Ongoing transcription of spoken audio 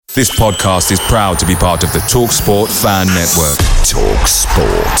This podcast is proud to be part of the TalkSport Fan Network.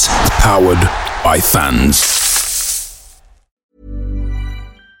 TalkSport. Powered by fans.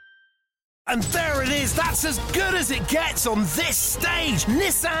 And there it is, that's as good as it gets on this stage.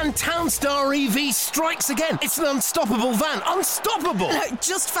 Nissan Townstar EV strikes again. It's an unstoppable van, unstoppable.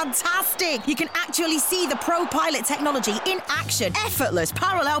 Just fantastic. You can actually see the Pro Pilot technology in action. Effortless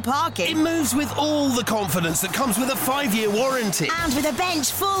parallel parking. It moves with all the confidence that comes with a 5-year warranty. And with a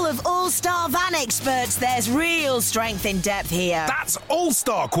bench full of all-star van experts, there's real strength in depth here. That's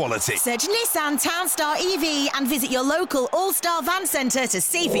all-star quality. Search Nissan Townstar EV and visit your local all-star van centre to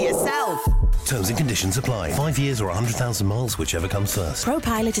see for yourself. Terms and conditions apply. 5 years or 100,000 miles, whichever comes first.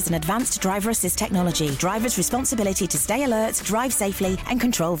 ProPilot is an advanced driver assist technology. Driver's responsibility to stay alert, drive safely, and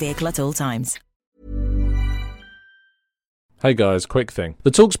control vehicle at all times. Hey guys, quick thing.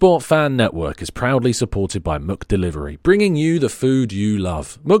 The TalkSport Fan Network is proudly supported by McDelivery, bringing you the food you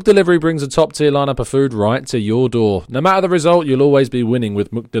love. McDelivery brings a top-tier lineup of food right to your door. No matter the result, you'll always be winning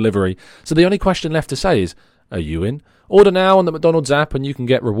with McDelivery. So the only question left to say is, are you in? Order now on the McDonald's app and you can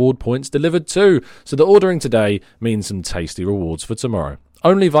get reward points delivered too. So the ordering today means some tasty rewards for tomorrow.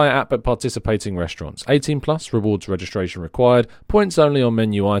 Only via app at participating restaurants. 18 plus, rewards registration required. Points only on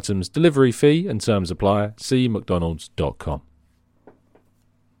menu items. Delivery fee and terms apply. See mcdonalds.com.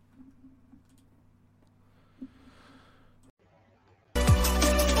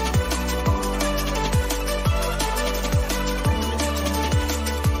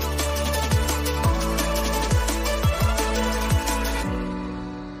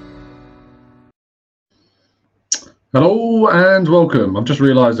 Hello and welcome. I've just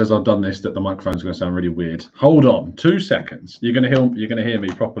realised as I've done this that the microphone's going to sound really weird. Hold on, 2 seconds. You're going to hear me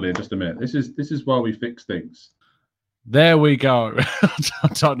properly in just a minute. This is why we fix things. There we go. I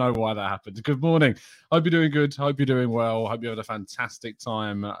don't know why that happened. Good morning. Hope you're doing good. Hope you're doing well. Hope you had a fantastic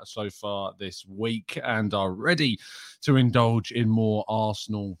time so far this week and are ready to indulge in more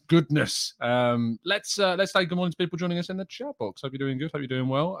Arsenal goodness. Let's say good morning to people joining us in the chat box. Hope you're doing good. Hope you're doing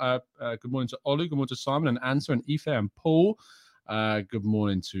well. Good morning to Olu. Good morning to Simon and Answer and Ife and Paul. Good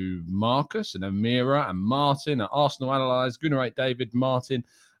morning to Marcus and Amira and Martin and Arsenal Analyze. Good night, David, Martin,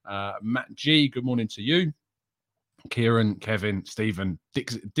 Matt G. Good morning to you. Kieran, Kevin, Stephen,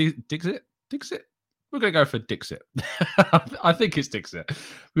 Dixit? We're going to go for Dixit. I think it's Dixit.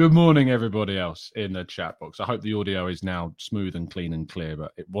 Good morning, everybody else in the chat box. I hope the audio is now smooth and clean and clear,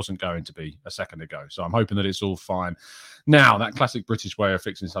 but it wasn't going to be a second ago. So I'm hoping that it's all fine. Now, that classic British way of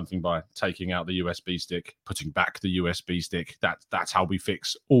fixing something by taking out the USB stick, putting back the USB stick, that's how we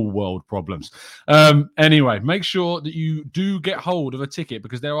fix all world problems. Anyway, make sure that you do get hold of a ticket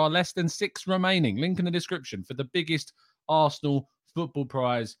because there are less than 6 remaining. Link in the description for the biggest Arsenal football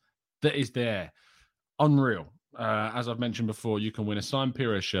prize that is there. Unreal. As I've mentioned before, you can win a signed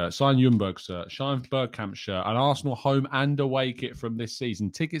Pires shirt, signed Ljungberg shirt, signed Bergkamp shirt, an Arsenal home and away kit from this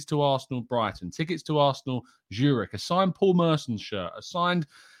season, tickets to Arsenal Brighton, tickets to Arsenal Zurich, a signed Paul Merson shirt, a signed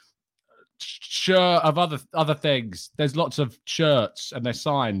shirt of other things. There's lots of shirts and they're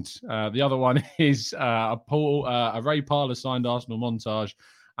signed. The other one is a Ray Parlour signed Arsenal montage,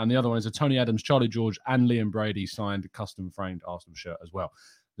 and the other one is a Tony Adams, Charlie George, and Liam Brady signed custom framed Arsenal shirt as well.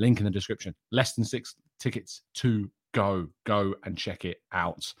 Link in the description. Less than 6 tickets to go. Go and check it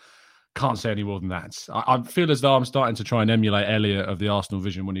out. Can't say any more than that. I feel as though I'm starting to try and emulate Elliot of the Arsenal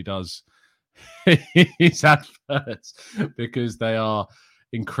Vision when he does his adverts because they are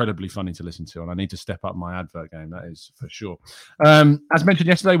incredibly funny to listen to, and I need to step up my advert game, that is for sure. As mentioned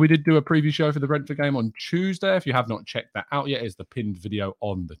yesterday, we did do a preview show for the Brentford game on Tuesday. If you have not checked that out yet, it's the pinned video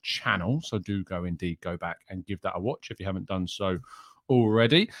on the channel, so do go back and give that a watch if you haven't done so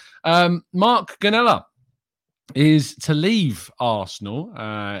already. Mark Ganella is to leave Arsenal.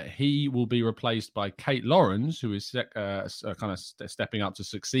 He will be replaced by Kate Lawrence, who is stepping up to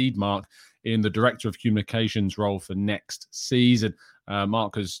succeed Mark in the Director of Communications role for next season.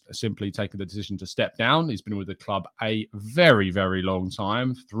 Mark has simply taken the decision to step down. He's been with the club a very, very long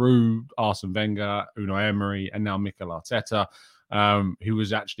time through Arsene Wenger, Unai Emery, and now Mikel Arteta, who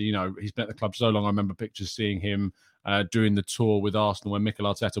was actually, he's been at the club so long. I remember pictures seeing him doing the tour with Arsenal when Mikel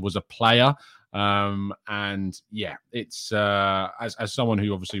Arteta was a player. And yeah, it's as someone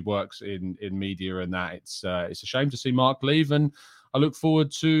who obviously works in media and that, it's a shame to see Mark leave, and I look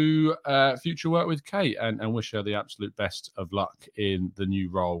forward to future work with Kate and wish her the absolute best of luck in the new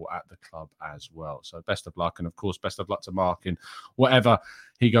role at the club as well. So best of luck, and of course best of luck to Mark in whatever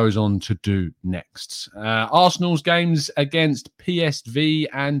he goes on to do next. Arsenal's games against PSV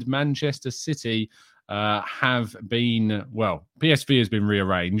and Manchester City have been, well, PSV has been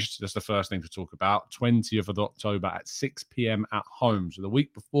rearranged. That's the first thing to talk about. 20th of October at 6 p.m. at home. So the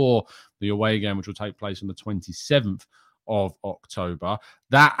week before the away game, which will take place on the 27th of October.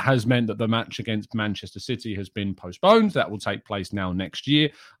 That has meant that the match against Manchester City has been postponed. That will take place now next year.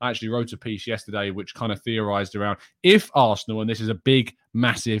 I actually wrote a piece yesterday which kind of theorized around if Arsenal, and this is a big,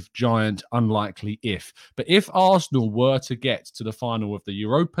 massive, giant, unlikely if, but if Arsenal were to get to the final of the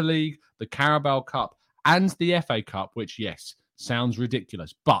Europa League, the Carabao Cup, and the FA Cup, which, yes, sounds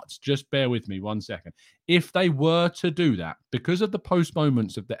ridiculous, but just bear with me 1 second. If they were to do that, because of the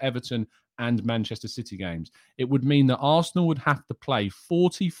postponements of the Everton and Manchester City games, it would mean that Arsenal would have to play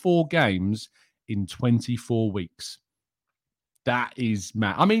 44 games in 24 weeks. That is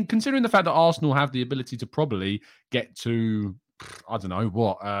mad. I mean, considering the fact that Arsenal have the ability to probably get to, I don't know,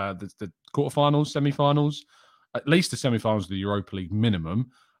 what, the quarterfinals, semi-finals, at least the semi-finals of the Europa League minimum.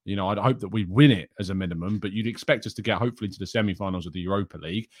 You know, I'd hope that we win it as a minimum, but you'd expect us to get hopefully to the semi-finals of the Europa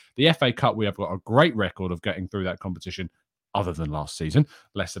League. The FA Cup, we have got a great record of getting through that competition, other than last season.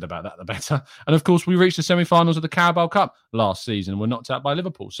 Less said about that, the better. And of course, we reached the semi-finals of the Carabao Cup last season. We're knocked out by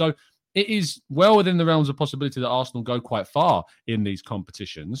Liverpool. So it is well within the realms of possibility that Arsenal go quite far in these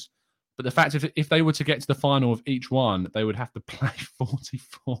competitions. But the fact if they were to get to the final of each one, they would have to play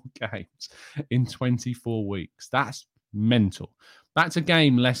 44 games in 24 weeks. That's mental. That's a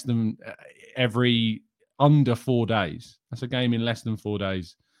game less than every under 4 days. That's a game in less than 4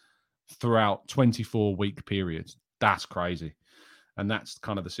 days throughout 24-week periods. That's crazy. And that's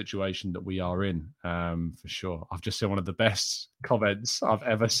kind of the situation that we are in, for sure. I've just seen one of the best comments I've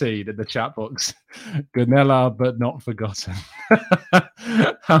ever seen in the chat box. Gunella, but not forgotten.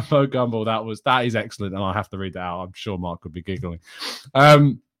 Hambo Gumble, that is excellent, and I have to read that out. I'm sure Mark would be giggling.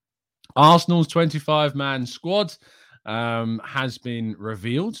 Arsenal's 25-man squad has been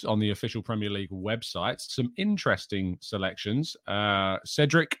revealed on the official Premier League website. Some interesting selections.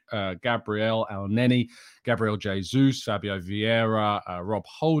 Cedric, Gabriel Elneny, Gabriel Jesus, Fabio Vieira, Rob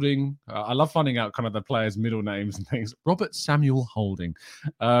Holding. I love finding out kind of the players' middle names and things. Robert Samuel Holding.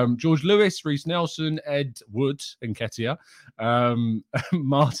 George Lewis, Reece Nelson, Ed Wood, Nketiah,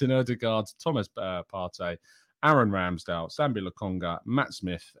 Martin Odegaard, Thomas Partey, Aaron Ramsdale, Sambi Lokonga, Matt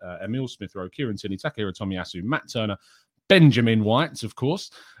Smith, Emile Smith-Rowe, Kieran Tierney, Takehiro Tomiyasu, Matt Turner, Benjamin White, of course,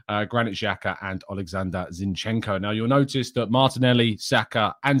 Granit Xhaka and Alexander Zinchenko. Now, you'll notice that Martinelli,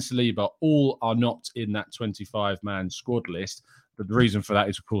 Saka and Saliba all are not in that 25-man squad list. But the reason for that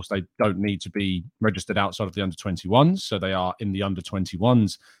is, of course, they don't need to be registered outside of the under-21s. So they are in the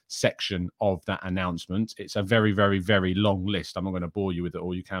under-21s section of that announcement. It's a very, very, very long list. I'm not going to bore you with it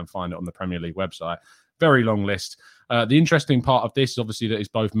all. You can find it on the Premier League website. Very long list. The interesting part of this is obviously that it's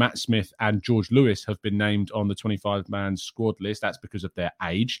both Matt Smith and George Lewis have been named on the 25-man squad list. That's because of their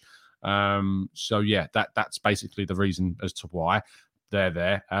age. So, yeah, that's basically the reason as to why they're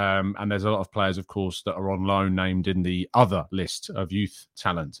there. And there's a lot of players, of course, that are on loan named in the other list of youth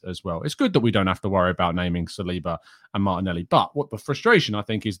talent as well. It's good that we don't have to worry about naming Saliba and Martinelli. But what the frustration, I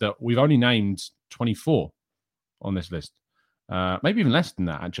think, is that we've only named 24 on this list. Maybe even less than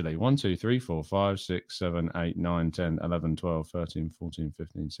that, actually. 1, 2, 3, 4, 5, 6, 7, 8, 9, 10, 11, 12, 13, 14,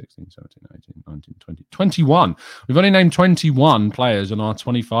 15, 16, 17, 18, 19, 20, 21. We've only named 21 players on our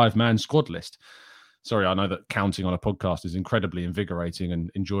 25-man squad list. Sorry, I know that counting on a podcast is incredibly invigorating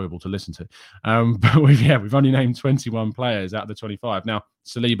and enjoyable to listen to. But we've only named 21 players out of the 25. Now,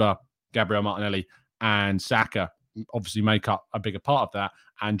 Saliba, Gabriel Martinelli and Saka obviously make up a bigger part of that.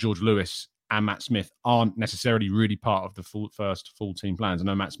 And George Lewis and Matt Smith aren't necessarily really part of the first full team plans. I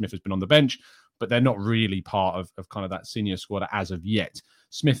know Matt Smith has been on the bench, but they're not really part of kind of that senior squad as of yet.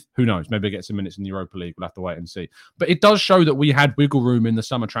 Smith, who knows? Maybe he'll get some minutes in the Europa League. We'll have to wait and see. But it does show that we had wiggle room in the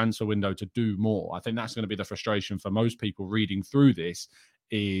summer transfer window to do more. I think that's going to be the frustration for most people reading through this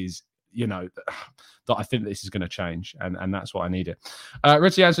is, you know, that I think this is going to change, and that's what I need it.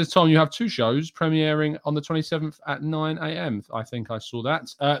 Ritzy says, Tom, you have 2 shows premiering on the 27th at 9 a.m. I think I saw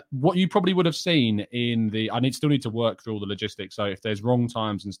that. What you probably would have seen in the... I still need to work through all the logistics, so if there's wrong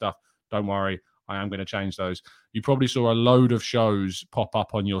times and stuff, don't worry. I am going to change those. You probably saw a load of shows pop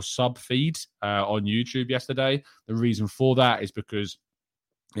up on your sub feed on YouTube yesterday. The reason for that is because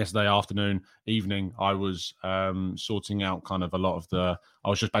yesterday afternoon, evening, I was sorting out kind of a lot of I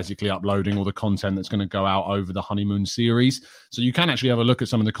was just basically uploading all the content that's going to go out over the honeymoon series. So you can actually have a look at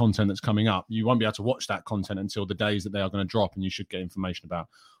some of the content that's coming up. You won't be able to watch that content until the days that they are going to drop, and you should get information about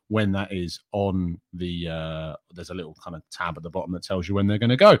when that is on the there's a little kind of tab at the bottom that tells you when they're going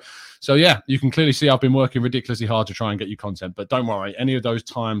to go. So yeah, you can clearly see I've been working ridiculously hard to try and get you content, but don't worry, any of those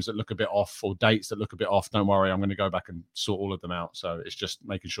times that look a bit off or dates that look a bit off, don't worry, I'm going to go back and sort all of them out. So it's just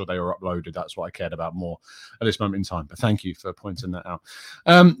making sure they were uploaded. That's what I cared about more at this moment in time, but thank you for pointing that out.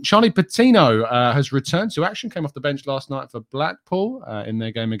 Charlie Patino has returned to action, came off the bench last night for Blackpool in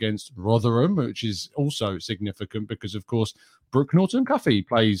their game against Rotherham, which is also significant because of course Norton-Cuffy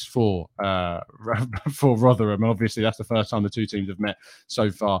plays for Rotherham. Obviously, that's the first time the two teams have met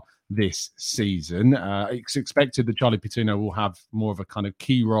so far this season. It's expected that Charlie Patino will have more of a kind of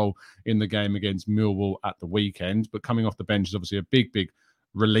key role in the game against Millwall at the weekend. But coming off the bench is obviously a big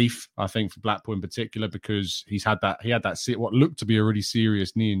relief, I think, for Blackpool in particular, because he had that what looked to be a really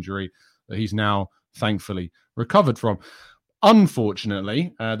serious knee injury that he's now thankfully recovered from.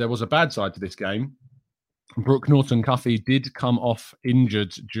 Unfortunately, there was a bad side to this game. Norton-Cuffy did come off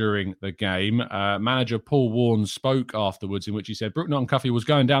injured during the game. Manager Paul Warne spoke afterwards in which he said Norton-Cuffy was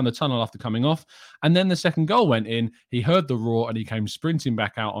going down the tunnel after coming off, and then the second goal went in. He heard the roar and he came sprinting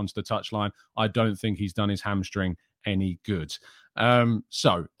back out onto the touchline. I don't think he's done his hamstring any good.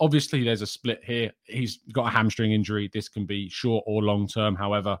 So obviously there's a split here. He's got a hamstring injury. This can be short or long term.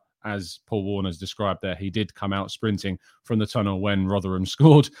 However, as Paul Warne has described there, he did come out sprinting from the tunnel when Rotherham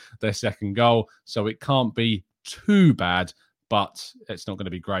scored their second goal. So it can't be too bad, but it's not going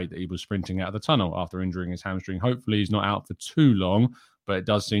to be great that he was sprinting out of the tunnel after injuring his hamstring. Hopefully he's not out for too long, but it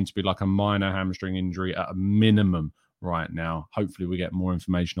does seem to be like a minor hamstring injury at a minimum right now. Hopefully we get more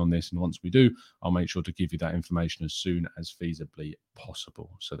information on this, and once we do, I'll make sure to give you that information as soon as feasibly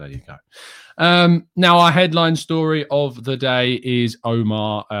possible. So there you go. Now our headline story of the day is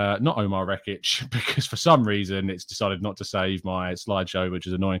not Omar Rekic, because for some reason it's decided not to save my slideshow, which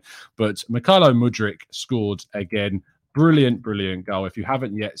is annoying, but Mykhailo Mudryk scored again. Brilliant goal. If you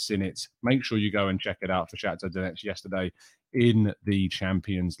haven't yet seen it, make sure you go and check it out for Shakhtar Donetsk yesterday in the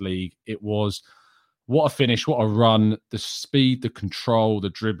Champions League. It was what a finish, what a run, the speed, the control, the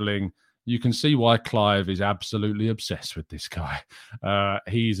dribbling. You can see why Clive is absolutely obsessed with this guy.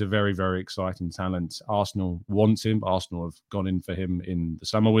 He's a very exciting talent. Arsenal wants him. Arsenal have gone in for him in the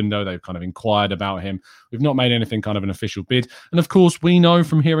summer window. They've kind of inquired about him. We've not made anything kind of an official bid. And of course, we know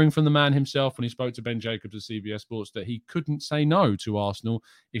from hearing from the man himself when he spoke to Ben Jacobs of CBS Sports that he couldn't say no to Arsenal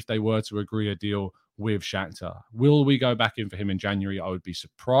if they were to agree a deal with Shakhtar. Will we go back in for him in January? I would be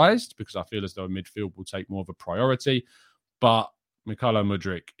surprised, because I feel as though midfield will take more of a priority. But Mykhailo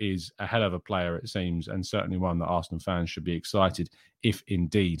Mudryk is a hell of a player, it seems, and certainly one that Arsenal fans should be excited if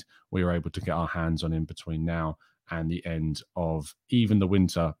indeed we are able to get our hands on him between now and the end of even the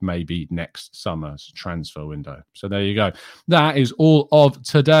winter, maybe next summer's transfer window. So there you go. That is all of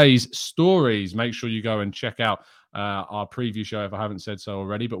today's stories. Make sure you go and check out our preview show if I haven't said so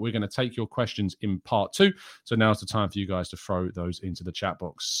already, but we're going to take your questions in part 2. So now's the time for you guys to throw those into the chat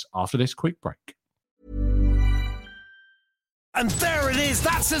box after this quick break. And there it is,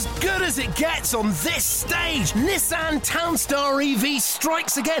 that's as good as it gets on this stage. Nissan Townstar EV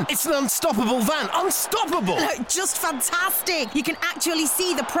strikes again. It's an unstoppable van, unstoppable. Just fantastic. You can actually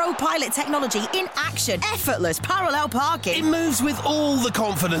see the Pro Pilot technology in action. Effortless parallel parking. It moves with all the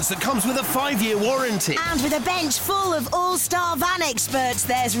confidence that comes with a 5-year warranty. And with a bench full of all-star van experts,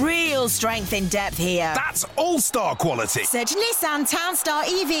 there's real strength in depth here. That's all-star quality. Search Nissan Townstar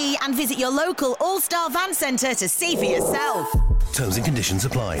EV and visit your local all-star van centre to see for yourself. Terms and conditions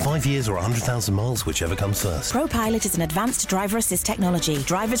apply. 5 years or 100,000 miles, whichever comes first. Pro Pilot is an advanced driver assist technology.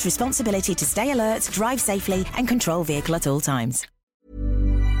 Driver's responsibility to stay alert, drive safely, and control vehicle at all times.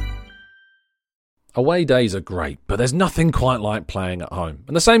 Away days are great, but there's nothing quite like playing at home.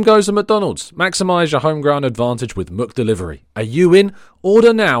 And the same goes to McDonald's. Maximise your home ground advantage with McDelivery. Are you in?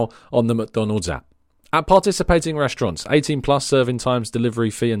 Order now on the McDonald's app. At participating restaurants, 18 plus serving times, delivery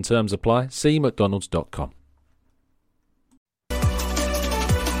fee and terms apply. See mcdonalds.com.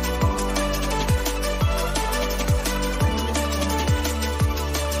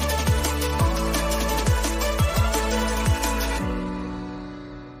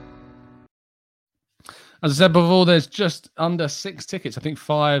 As I said before, there's just under 6 tickets. I think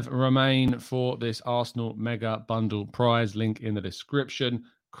 5 remain for this Arsenal Mega Bundle prize. Link in the description.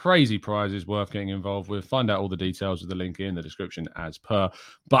 Crazy prizes worth getting involved with. Find out all the details with the link in the description as per.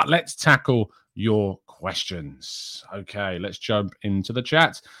 But let's tackle your questions. Okay, let's jump into the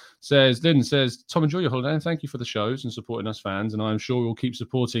chat. Lynn says, Tom, enjoy your holiday and thank you for the shows and supporting us fans. And I'm sure we'll keep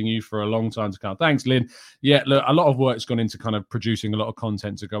supporting you for a long time to come. Thanks, Lynn. Yeah, look, a lot of work's gone into kind of producing a lot of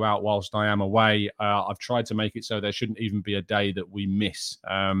content to go out whilst I am away. I've tried to make it so there shouldn't even be a day that we miss.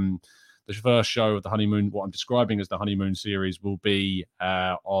 The The first show of the honeymoon, what I'm describing as the honeymoon series, will be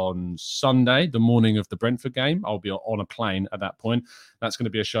on Sunday, the morning of the Brentford game. I'll be on a plane at that point. That's going to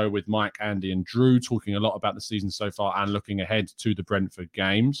be a show with Mike, Andy and Drew, talking a lot about the season so far and looking ahead to the Brentford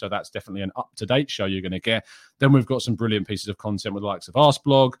game. So that's definitely an up-to-date show you're going to get. Then we've got some brilliant pieces of content with the likes of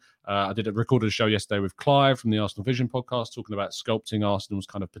Arseblog. I recorded a show yesterday with Clive from the Arsenal Vision podcast, talking about sculpting Arsenal's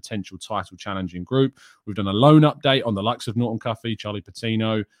kind of potential title challenging group. We've done a loan update on the likes of Norton-Cuffy, Charlie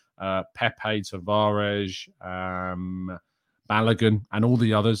Patino, Pepe, Tavares, Balogun, and all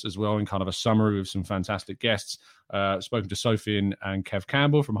the others as well, in kind of a summary with some fantastic guests. Spoken to Sophie and Kev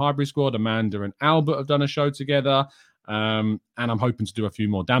Campbell from Highbury Squad. Amanda and Albert have done a show together. And I'm hoping to do a few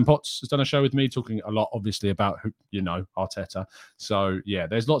more. Dan Potts has done a show with me, talking a lot, obviously, about, Arteta. So, yeah,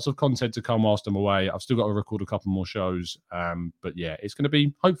 there's lots of content to come whilst I'm away. I've still got to record a couple more shows. But, yeah, it's going to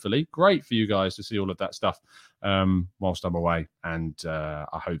be, hopefully, great for you guys to see all of that stuff whilst I'm away. And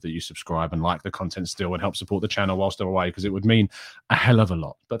I hope that you subscribe and like the content still and help support the channel whilst I'm away, because it would mean a hell of a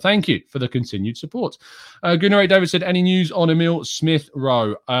lot. But thank you for the continued support. Gunnar David said, any news on Emil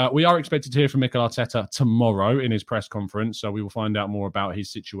Smith-Rowe? We are expected to hear from Mikel Arteta tomorrow in his press conference, so we will find out more about his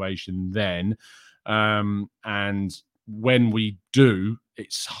situation then. And when we do,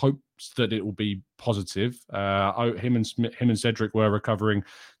 it's hoped that it will be positive. Him and Cedric were recovering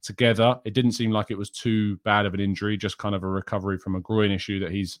together. It didn't seem like it was too bad of an injury, just kind of a recovery from a groin issue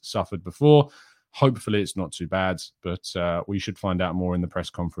that he's suffered before. Hopefully it's not too bad, but we should find out more in the press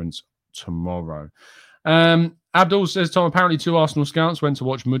conference tomorrow. Abdul says, Tom, apparently 2 Arsenal scouts went to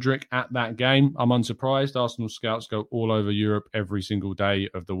watch Mudryk at that game. I'm unsurprised. Arsenal scouts go all over Europe every single day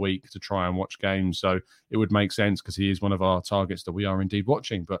of the week to try and watch games. So it would make sense, because he is one of our targets that we are indeed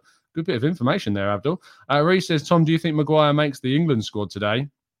watching. But good bit of information there, Abdul. Reece says, Tom, do you think Maguire makes the England squad today?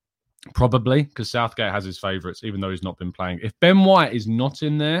 Probably, because Southgate has his favourites, even though he's not been playing. If Ben White is not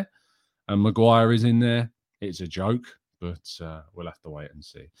in there and Maguire is in there, it's a joke. But we'll have to wait and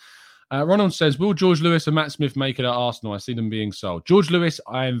see. Ronald says, will George Lewis and Matt Smith make it at Arsenal? I see them being sold. George Lewis,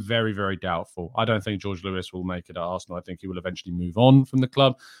 I am very, very doubtful. I don't think George Lewis will make it at Arsenal. I think he will eventually move on from the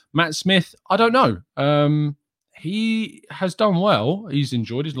club. Matt Smith, I don't know. He has done well. He's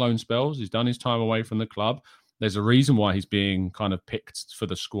enjoyed his loan spells. He's done his time away from the club. There's a reason why he's being kind of picked for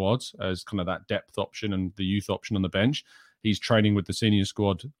the squad as kind of that depth option and the youth option on the bench. He's training with the senior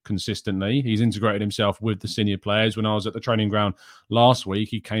squad consistently. He's integrated himself with the senior players. When I was at the training ground last week,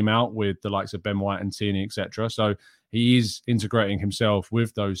 he came out with the likes of Ben White and Tierney, etc. So he is integrating himself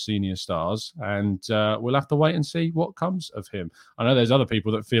with those senior stars, and we'll have to wait and see what comes of him. I know there's other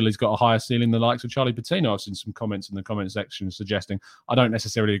people that feel he's got a higher ceiling than the likes of Charlie Patino. I've seen some comments in the comment section suggesting I don't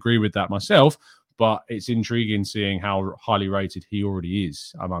necessarily agree with that myself, but it's intriguing seeing how highly rated he already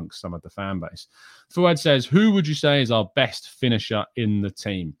is amongst some of the fan base. Fuad says, who would you say is our best finisher in the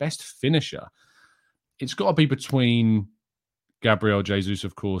team? Best finisher? It's got to be between Gabriel Jesus,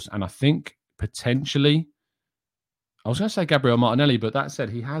 of course, and I think potentially, I was going to say Gabriel Martinelli, but that said,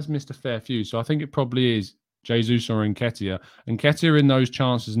 he has missed a fair few. So I think it probably is Jesus or Nketiah. Nketiah in those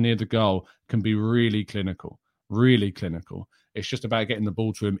chances near the goal can be really clinical, really clinical. It's just about getting the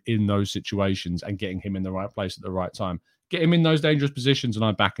ball to him in those situations and getting him in the right place at the right time. Get him in those dangerous positions and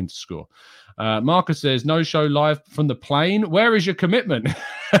I back him to score. Marcus says, no show live from the plane. Where is your commitment?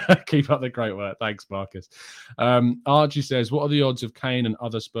 Keep up the great work. Thanks, Marcus. Archie says, what are the odds of Kane and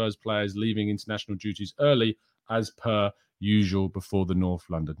other Spurs players leaving international duties early as per usual before the North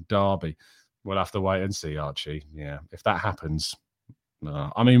London derby? We'll have to wait and see, Archie. Yeah, if that happens...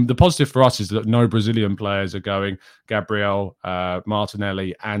 No. I mean, the positive for us is that no Brazilian players are going. Gabriel,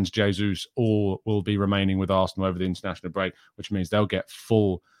 Martinelli and Jesus all will be remaining with Arsenal over the international break, which means they'll get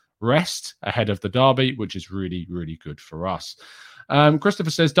full rest ahead of the derby, which is really, really good for us. Christopher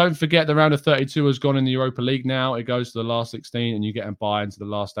says, don't forget the round of 32 has gone in the Europa League now. It goes to the last 16 and you get a buy into the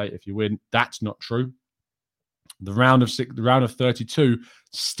last 8 if you win. That's not true. The round of 32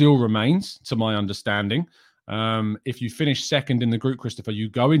 still remains, to my understanding. If you finish second in the group, Christopher, you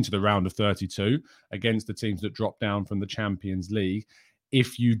go into the round of 32 against the teams that drop down from the Champions League.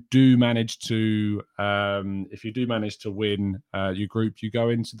 If you do manage to win your group, you go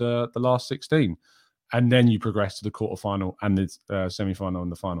into the last 16, and then you progress to the quarterfinal and the semi-final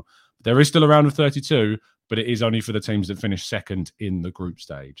and the final. There is still a round of 32, but it is only for the teams that finish second in the group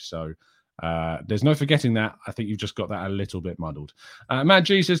stage. So there's no forgetting that. I think you've just got that a little bit muddled. Matt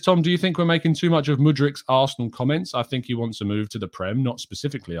G says, Tom, do you think we're making too much of Mudryk's Arsenal comments? I think he wants to move to the Prem, not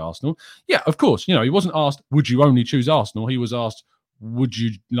specifically Arsenal. Yeah, of course. You know, he wasn't asked, would you only choose Arsenal? He was asked, would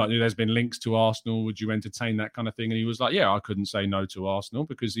you, like, there's been links to Arsenal, would you entertain that kind of thing? And he was like, yeah, I couldn't say no to Arsenal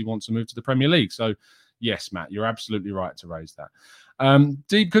because he wants to move to the Premier League. So yes, Matt, you're absolutely right to raise that.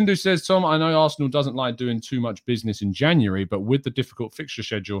 Deep Kundu says, Tom, I know Arsenal doesn't like doing too much business in January, but with the difficult fixture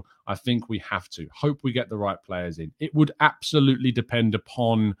schedule, I think we have to. Hope we get the right players in. It would absolutely depend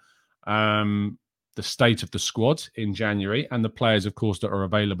upon the state of the squad in January and the players, of course, that are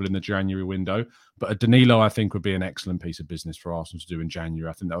available in the January window. But a Danilo, I think, would be an excellent piece of business for Arsenal to do in January.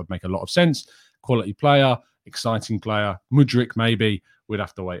 I think that would make a lot of sense. Quality player, exciting player. Mudryk, maybe. We'd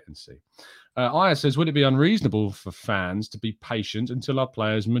have to wait and see. Aya says, would it be unreasonable for fans to be patient until our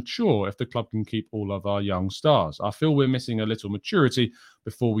players mature if the club can keep all of our young stars? I feel we're missing a little maturity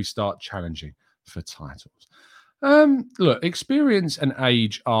before we start challenging for titles. Look, experience and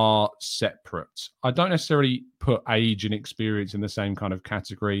age are separate. I don't necessarily put age and experience in the same kind of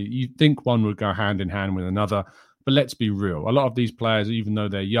category. You'd think one would go hand in hand with another, but let's be real. A lot of these players, even though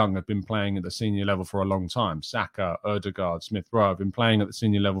they're young, have been playing at the senior level for a long time. Saka, Ødegaard, Smith-Rowe have been playing at the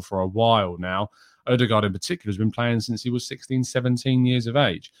senior level for a while now. Ødegaard in particular has been playing since he was 16, 17 years of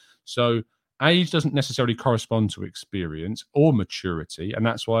age. So age doesn't necessarily correspond to experience or maturity, and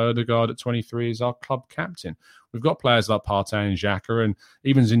that's why Ødegaard at 23 is our club captain. We've got players like Partey and Xhaka, and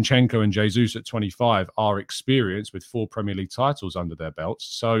even Zinchenko and Jesus at 25 are experienced with 4 Premier League titles under their belts.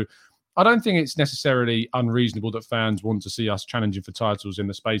 So I don't think it's necessarily unreasonable that fans want to see us challenging for titles in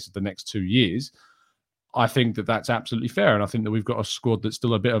the space of the next 2 years. I think that that's absolutely fair, and I think that we've got a squad that's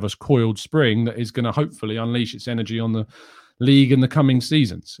still a bit of a coiled spring that is going to hopefully unleash its energy on the league in the coming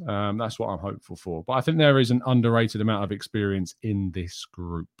seasons. That's what I'm hopeful for. But I think there is an underrated amount of experience in this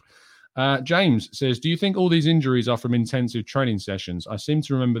group. James says, do you think all these injuries are from intensive training sessions? I seem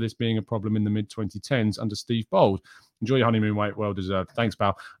to remember this being a problem in the mid-2010s under Steve Bold. Enjoy your honeymoon, mate. Well deserved. Thanks,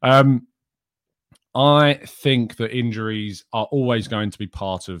 pal. I think that injuries are always going to be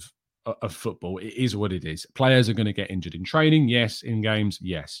part of football. It is what it is. Players are going to get injured in training, yes. In games,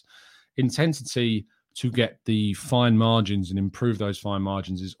 yes. Intensity to get the fine margins and improve those fine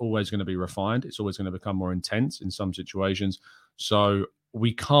margins is always going to be refined. It's always going to become more intense in some situations. So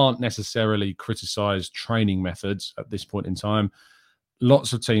we can't necessarily criticize training methods at this point in time.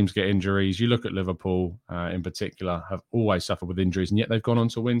 Lots of teams get injuries. You look at Liverpool in particular, have always suffered with injuries, and yet they've gone on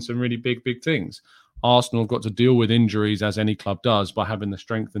to win some really big things. Arsenal have got to deal with injuries, as any club does, by having the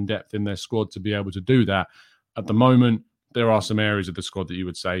strength and depth in their squad to be able to do that. At the moment, there are some areas of the squad that you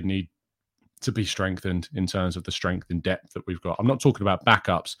would say need to be strengthened in terms of the strength and depth that we've got. I'm not talking about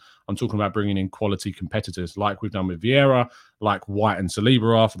backups. I'm talking about bringing in quality competitors like we've done with Vieira, like White and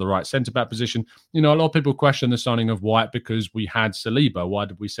Saliba are for the right centre-back position. You know, a lot of people question the signing of White because we had Saliba. Why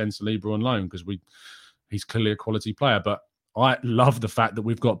did we send Saliba on loan? Because he's clearly a quality player. But I love the fact that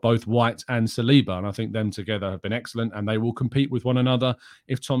we've got both White and Saliba, and I think them together have been excellent, and they will compete with one another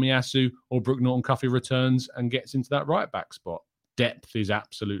if Tomiyasu or Brooke Norton-Cuffy returns and gets into that right-back spot. Depth is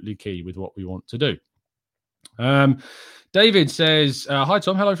absolutely key with what we want to do. David says, hi,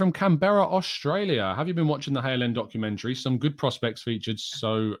 Tom. Hello from Canberra, Australia. Have you been watching the Hale End documentary? Some good prospects featured,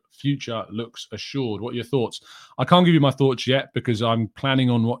 so future looks assured. What are your thoughts? I can't give you my thoughts yet because I'm planning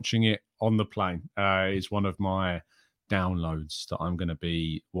on watching it on the plane. It's one of my downloads that I'm going to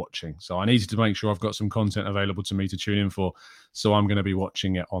be watching. So I needed to make sure I've got some content available to me to tune in for. So I'm going to be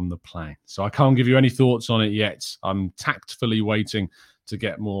watching it on the plane. So I can't give you any thoughts on it yet. I'm tactfully waiting to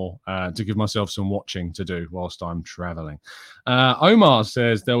get more, to give myself some watching to do whilst I'm traveling. Omar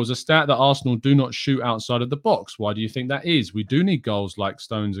says, there was a stat that Arsenal do not shoot outside of the box. Why do you think that is? We do need goals like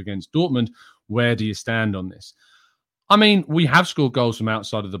Stones against Dortmund. Where do you stand on this? I mean, we have scored goals from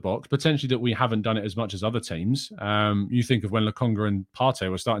outside of the box, potentially that we haven't done it as much as other teams. You think of when Lokonga and Partey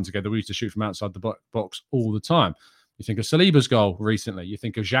were starting together, we used to shoot from outside the box all the time. You think of Saliba's goal recently. You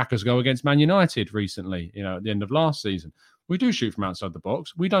think of Xhaka's goal against Man United recently, at the end of last season. We do shoot from outside the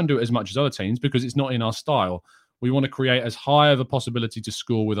box. We don't do it as much as other teams because it's not in our style. We want to create as high of a possibility to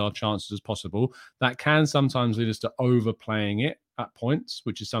score with our chances as possible. That can sometimes lead us to overplaying it at points,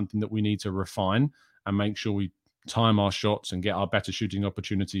 which is something that we need to refine and make sure we time our shots and get our better shooting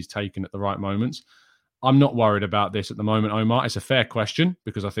opportunities taken at the right moments. I'm not worried about this at the moment, Omar. It's a fair question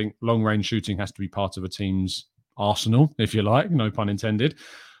because I think long-range shooting has to be part of a team's arsenal, if you like, no pun intended.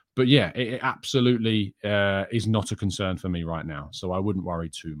 But yeah, it absolutely is not a concern for me right now, so I wouldn't worry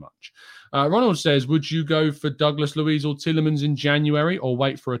too much. Ronald says, would you go for Douglas Luiz or Tielemans in January or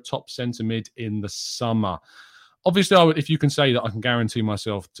wait for a top centre mid in the summer? Obviously, if you can say that I can guarantee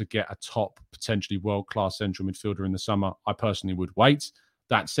myself to get a top, potentially world-class central midfielder in the summer, I personally would wait.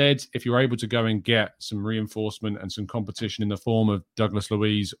 That said, if you're able to go and get some reinforcement and some competition in the form of Douglas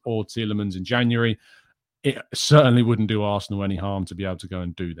Luiz or Tielemans in January, it certainly wouldn't do Arsenal any harm to be able to go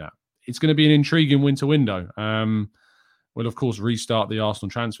and do that. It's going to be an intriguing winter window. We'll, of course, restart the Arsenal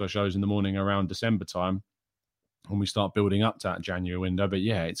transfer shows in the morning around December time. when we start building up to that January window. But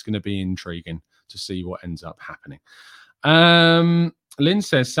yeah, it's going to be intriguing to see what ends up happening. Lynn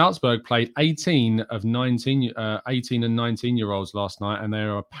says Salzburg played 18 and 19-year-olds last night, and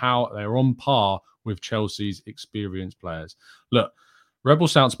they're on par with Chelsea's experienced players. Look, Rebel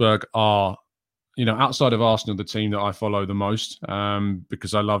Salzburg are, outside of Arsenal, the team that I follow the most,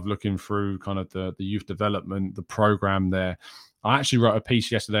 because I love looking through kind of the youth development, the program there. I actually wrote a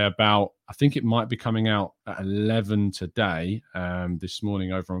piece yesterday about, I think it might be coming out at 11 today, this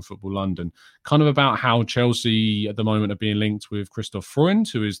morning over on Football London, kind of about how Chelsea at the moment are being linked with Christoph Freund,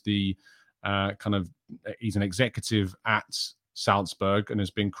 who is he's an executive at Salzburg and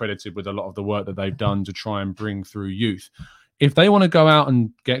has been credited with a lot of the work that they've done to try and bring through youth. If they want to go out and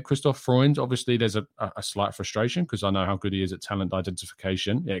get Christoph Freund, obviously there's a slight frustration because I know how good he is at talent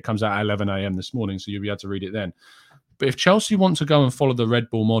identification. Yeah, it comes out at 11 a.m. this morning, so you'll be able to read it then. But if Chelsea want to go and follow the Red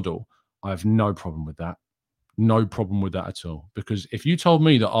Bull model, I have no problem with that. No problem with that at all. Because if you told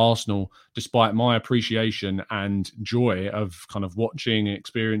me that Arsenal, despite my appreciation and joy of kind of watching,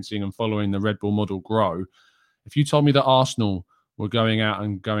 experiencing and following the Red Bull model grow, if you told me that Arsenal were going out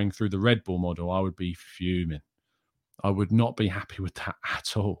and going through the Red Bull model, I would be fuming. I would not be happy with that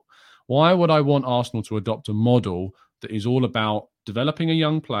at all. Why would I want Arsenal to adopt a model that is all about developing a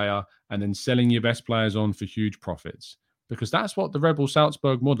young player and then selling your best players on for huge profits? Because that's what the Rebel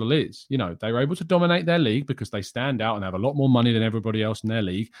Salzburg model is. They're able to dominate their league because they stand out and have a lot more money than everybody else in their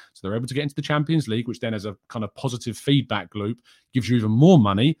league. So they're able to get into the Champions League, which then has a kind of positive feedback loop, gives you even more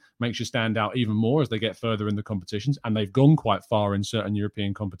money, makes you stand out even more as they get further in the competitions. And they've gone quite far in certain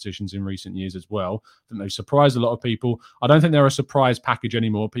European competitions in recent years as well. I think they've surprised a lot of people. I don't think they're a surprise package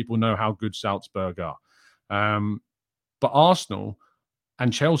anymore. People know how good Salzburg are. But Arsenal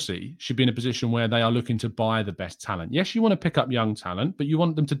and Chelsea should be in a position where they are looking to buy the best talent. Yes, you want to pick up young talent, but you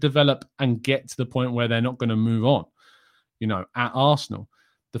want them to develop and get to the point where they're not going to move on. At Arsenal,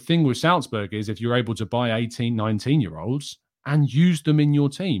 the thing with Salzburg is if you're able to buy 18, 19-year-olds and use them in your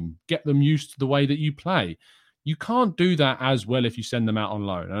team, get them used to the way that you play. You can't do that as well if you send them out on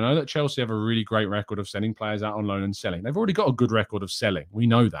loan. I know that Chelsea have a really great record of sending players out on loan and selling. They've already got a good record of selling. We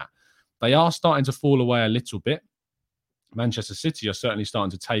know that. They are starting to fall away a little bit. Manchester City are certainly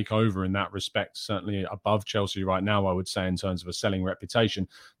starting to take over in that respect, certainly above Chelsea right now, I would say, in terms of a selling reputation.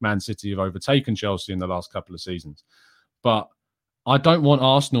 Man City have overtaken Chelsea in the last couple of seasons. But I don't want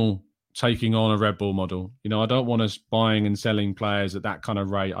Arsenal taking on a Red Bull model. I don't want us buying and selling players at that kind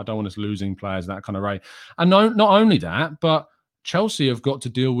of rate. I don't want us losing players at that kind of rate. And not only that, but Chelsea have got to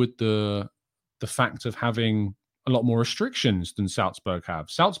deal with the fact of having a lot more restrictions than Salzburg have.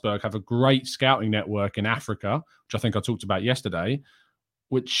 Salzburg have a great scouting network in Africa, which I think I talked about yesterday,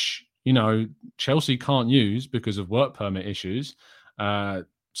 which, Chelsea can't use because of work permit issues.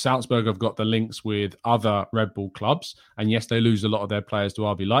 Salzburg have got the links with other Red Bull clubs. And yes, they lose a lot of their players to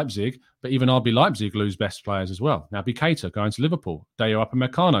RB Leipzig, but even RB Leipzig lose best players as well. Naby Keita going to Liverpool, Deo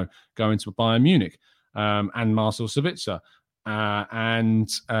Upamecano going to Bayern Munich, and Marcel Sabitzer. And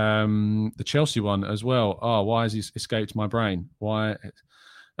the Chelsea one as well. Oh, why has he escaped my brain? Why?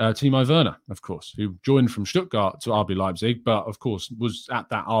 Timo Werner, of course, who joined from Stuttgart to RB Leipzig, but of course was at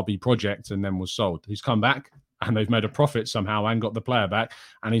that RB project and then was sold. He's come back and they've made a profit somehow and got the player back,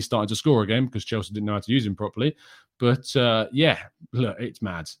 and he's started to score again because Chelsea didn't know how to use him properly. But yeah, look, it's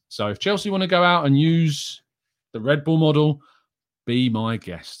mad. So if Chelsea want to go out and use the Red Bull model, be my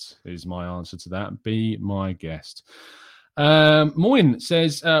guest is my answer to that. Be my guest. Moyne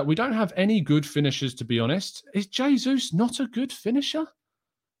says, we don't have any good finishers, to be honest. Is Jesus not a good finisher?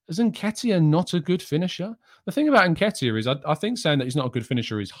 Is Nketiah not a good finisher? The thing about Nketiah is I think saying that he's not a good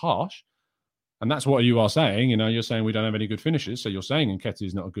finisher is harsh. And that's what you are saying. You're saying we don't have any good finishers. So you're saying Nketiah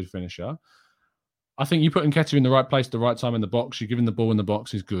is not a good finisher. I think you put Nketiah in the right place at the right time in the box. You give him the ball in the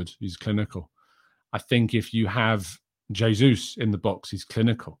box, he's good. He's clinical. I think if you have Jesus in the box, he's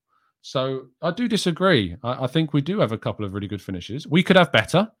clinical. So I do disagree. I think we do have a couple of really good finishers. We could have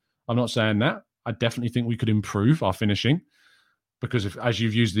better. I'm not saying that. I definitely think we could improve our finishing. Because if, as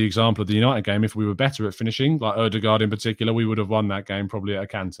you've used the example of the United game, if we were better at finishing, like Ødegaard in particular, we would have won that game probably at a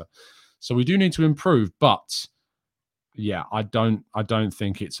canter. So we do need to improve. But yeah, I don't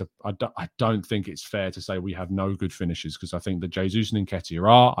think it's fair to say we have no good finishers, because I think that Jesus and Nketiah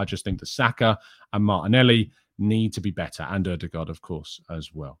are. I just think that Saka and Martinelli need to be better, and Ødegaard, of course,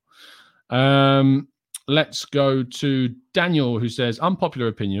 as well. Let's go to Daniel, who says, unpopular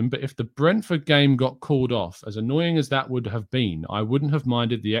opinion, but if the Brentford game got called off, as annoying as that would have been, I wouldn't have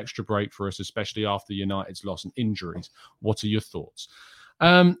minded the extra break for us, especially after United's loss and injuries. What are your thoughts?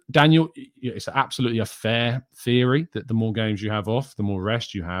 Daniel, it's absolutely a fair theory that the more games you have off, the more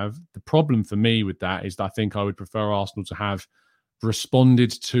rest you have. The problem for me with that is that I think I would prefer Arsenal to have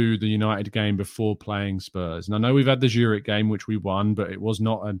responded to the United game before playing Spurs. And I know we've had the Zurich game, which we won, but it was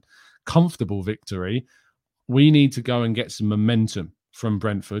not a comfortable victory. We need to go and get some momentum from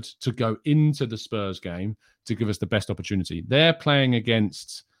Brentford to go into the Spurs game to give us the best opportunity. They're playing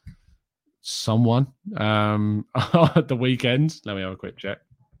against someone at the weekend. Let me have a quick check.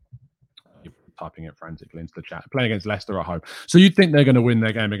 You're typing it frantically into the chat. Playing against Leicester at home. So you'd think they're going to win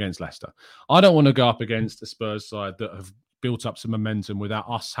their game against Leicester. I don't want to go up against a Spurs side that have built up some momentum without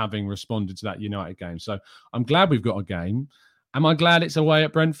us having responded to that United game. So I'm glad we've got a game. Am I glad it's away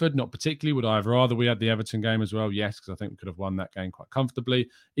at Brentford? Not particularly. Would I have rather we had the Everton game as well? Yes, because I think we could have won that game quite comfortably.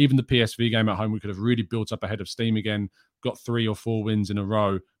 Even the PSV game at home, we could have really built up a head of steam again, got 3 or 4 wins in a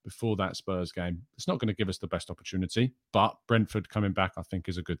row before that Spurs game. It's not going to give us the best opportunity, but Brentford coming back, I think,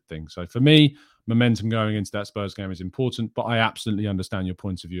 is a good thing. So for me, momentum going into that Spurs game is important, but I absolutely understand your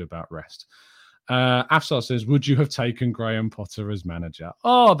point of view about rest. Afsar says, would you have taken Graham Potter as manager?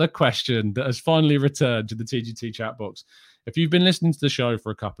 Oh, the question that has finally returned to the TGT chat box. If you've been listening to the show for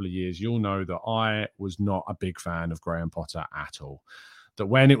a couple of years, you'll know that I was not a big fan of Graham Potter at all. That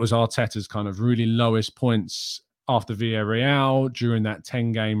when it was Arteta's kind of really lowest points after Villarreal during that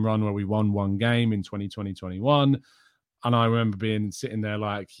 10-game run where we won 1 game in 2020-21, and I remember sitting there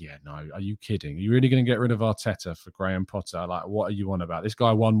like, yeah, no, are you kidding? Are you really going to get rid of Arteta for Graham Potter? Like, what are you on about? This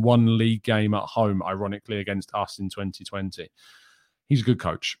guy won 1 league game at home, ironically, against us in 2020. He's a good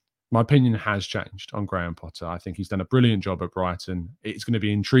coach. My opinion has changed on Graham Potter. I think he's done a brilliant job at Brighton. It's going to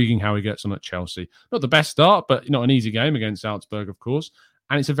be intriguing how he gets on at Chelsea. Not the best start, but not an easy game against Salzburg, of course.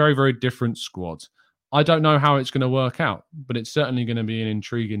 And it's a very, very different squad. I don't know how it's going to work out, but it's certainly going to be an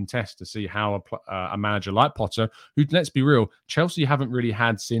intriguing test to see how a manager like Potter, who, let's be real, Chelsea haven't really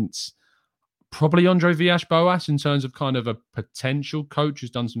had since probably Andre Villas-Boas in terms of kind of a potential coach who's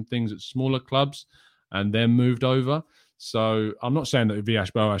done some things at smaller clubs and then moved over. So I'm not saying that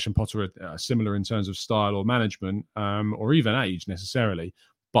Villas-Boas and Potter are similar in terms of style or management or even age necessarily,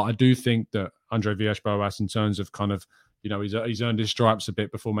 but I do think that Andre Villas-Boas in terms of kind of, he's earned his stripes a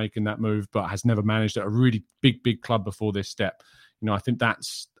bit before making that move, but has never managed at a really big club before this step. I think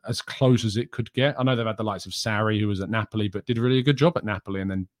that's as close as it could get. I know they've had the likes of Sarri, who was at Napoli, but did a really good job at Napoli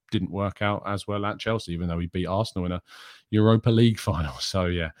and then didn't work out as well at Chelsea, even though he beat Arsenal in a Europa League final. So,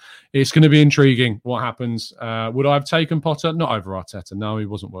 yeah, it's going to be intriguing what happens. Would I have taken Potter? Not over Arteta. No, he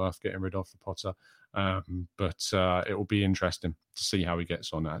wasn't worth getting rid of for Potter. But it will be interesting to see how he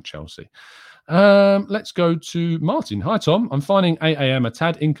gets on at Chelsea. Let's go to Martin. Hi, Tom. I'm finding 8 a.m. a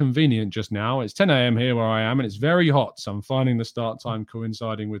tad inconvenient just now. It's 10 a.m. here where I am, and it's very hot. So I'm finding the start time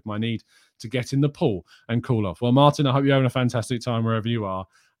coinciding with my need to get in the pool and cool off. Well, Martin, I hope you're having a fantastic time wherever you are.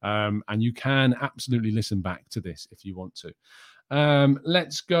 And you can absolutely listen back to this if you want to.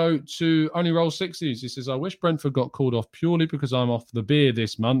 Let's go to Only Roll 60s. He says, I wish Brentford got called off purely because I'm off the beer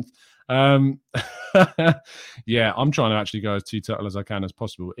this month. Yeah, I'm trying to actually go as teetotal as I can as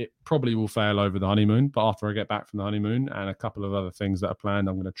possible. It probably will fail over the honeymoon, but after I get back from the honeymoon and a couple of other things that are planned,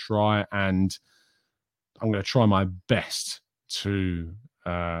 I'm going to try my best to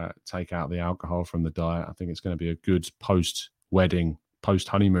take out the alcohol from the diet. I think it's going to be a good post-wedding,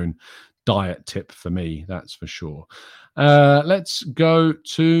 post-honeymoon diet tip for me, that's for sure. Let's go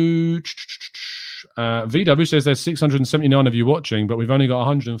to VW says there's 679 of you watching, but we've only got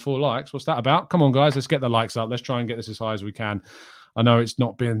 104 likes. What's that about? Come on, guys, let's get the likes up. Let's try and get this as high as we can. I know it's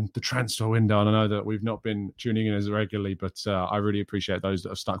not been the transfer window, and I know that we've not been tuning in as regularly, but I really appreciate those that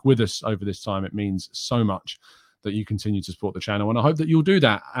have stuck with us over this time. It means so much that you continue to support the channel, and I hope that you'll do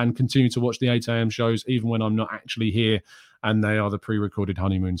that and continue to watch the 8 a.m. shows even when I'm not actually here, and they are the pre-recorded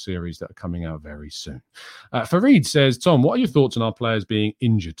honeymoon series that are coming out very soon. Fareed says, Tom, what are your thoughts on our players being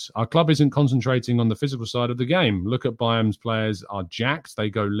injured? Our club isn't concentrating on the physical side of the game. Look at Bayern's players are jacked. They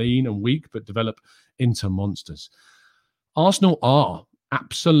go lean and weak, but develop into monsters. Arsenal are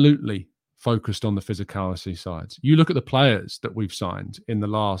absolutely focused on the physicality side. You look at the players that we've signed in the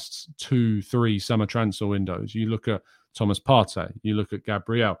last 2-3 summer transfer windows. You look at Thomas Partey. You look at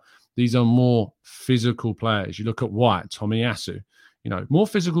Gabriel. These are more physical players. You look at White, Tomiyasu. More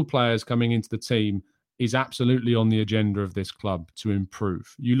physical players coming into the team is absolutely on the agenda of this club to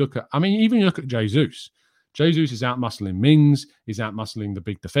improve. You look at Jesus. Jesus is out-muscling Mings. He's out-muscling the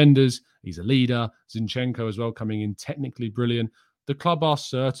big defenders. He's a leader. Zinchenko as well coming in technically brilliant. The club are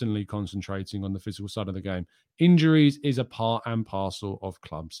certainly concentrating on the physical side of the game. Injuries is a part and parcel of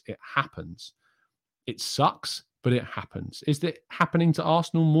clubs. It happens. It sucks, but it happens. Is it happening to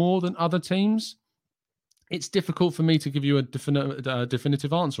Arsenal more than other teams? it's difficult for me to give you a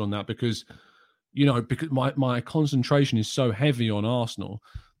definitive answer on that because my concentration is so heavy on Arsenal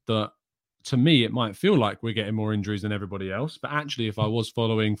that to me, it might feel like we're getting more injuries than everybody else. But actually, if I was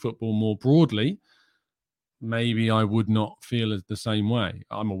following football more broadly, maybe I would not feel the same way.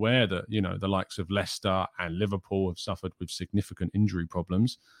 I'm aware that, the likes of Leicester and Liverpool have suffered with significant injury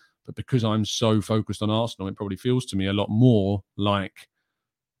problems. But because I'm so focused on Arsenal, it probably feels to me a lot more like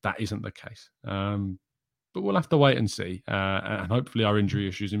that isn't the case. But we'll have to wait and see. And hopefully our injury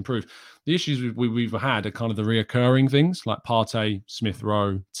issues improve. The issues we've had are kind of the reoccurring things like Partey, Smith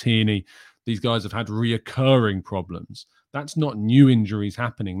Rowe, Tierney. These guys have had reoccurring problems. That's not new injuries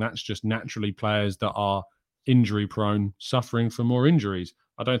happening. That's just naturally players that are injury prone, suffering from more injuries.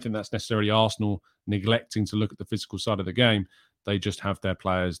 I don't think that's necessarily Arsenal neglecting to look at the physical side of the game. They just have their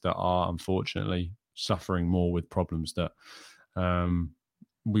players that are unfortunately suffering more with problems that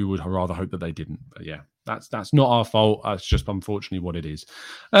we would rather hope that they didn't. But yeah, that's not our fault. That's just unfortunately what it is.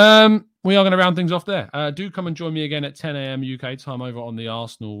 We are going to round things off there. Do come and join me again at 10 a.m. UK time over on the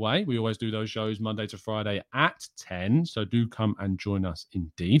Arsenal Way. We always do those shows Monday to Friday at 10. So do come and join us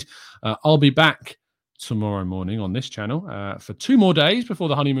indeed. I'll be back tomorrow morning on this channel for 2 more days before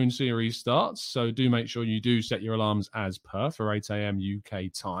the honeymoon series starts. So do make sure you do set your alarms as per for 8 a.m.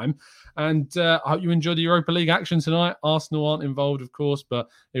 UK time. And I hope you enjoy the Europa League action tonight. Arsenal aren't involved, of course, but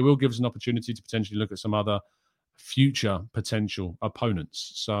it will give us an opportunity to potentially look at some other future potential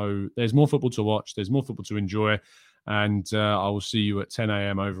opponents. So there's more football to watch. There's more football to enjoy. And I will see you at 10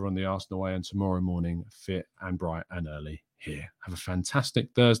 a.m. over on the Arsenal Way and tomorrow morning, fit and bright and early here. Have a fantastic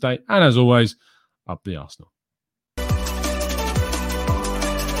Thursday. And as always, up the Arsenal.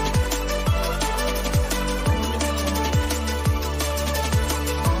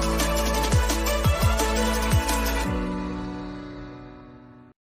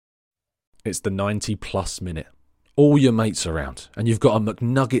 It's the 90-plus minute. All your mates around, and you've got a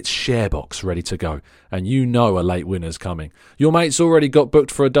McNuggets share box ready to go, and you know a late winner's coming. Your mate's already got booked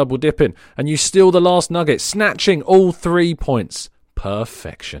for a double dipping, and you steal the last nugget, snatching all 3 points.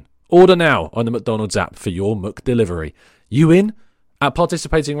 Perfection. Order now on the McDonald's app for your McDelivery. You in? At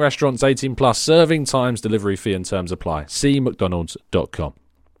participating restaurants 18 plus, serving times, delivery fee and terms apply. See mcdonalds.com.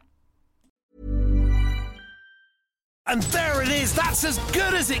 And there it is, that's as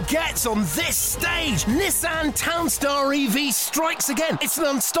good as it gets on this stage. Nissan Townstar EV strikes again. It's an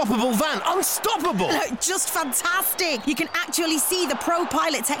unstoppable van, unstoppable. Just fantastic. You can actually see the Pro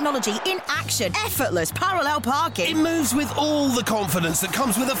Pilot technology in action. Effortless parallel parking. It moves with all the confidence that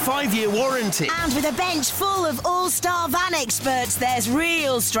comes with a 5-year warranty. And with a bench full of all-star van experts, there's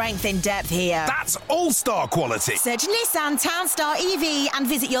real strength in depth here. That's all-star quality. Search Nissan Townstar EV and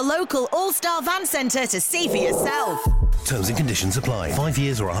visit your local all-star van centre to see for yourself. Terms and conditions apply. 5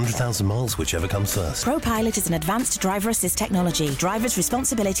 years or 100,000 miles, whichever comes first. ProPilot is an advanced driver assist technology. Driver's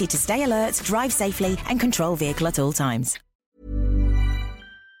responsibility to stay alert, drive safely, and control vehicle at all times.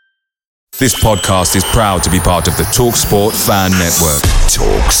 This podcast is proud to be part of the TalkSport Fan Network.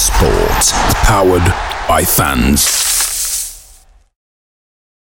 TalkSport. Powered by fans.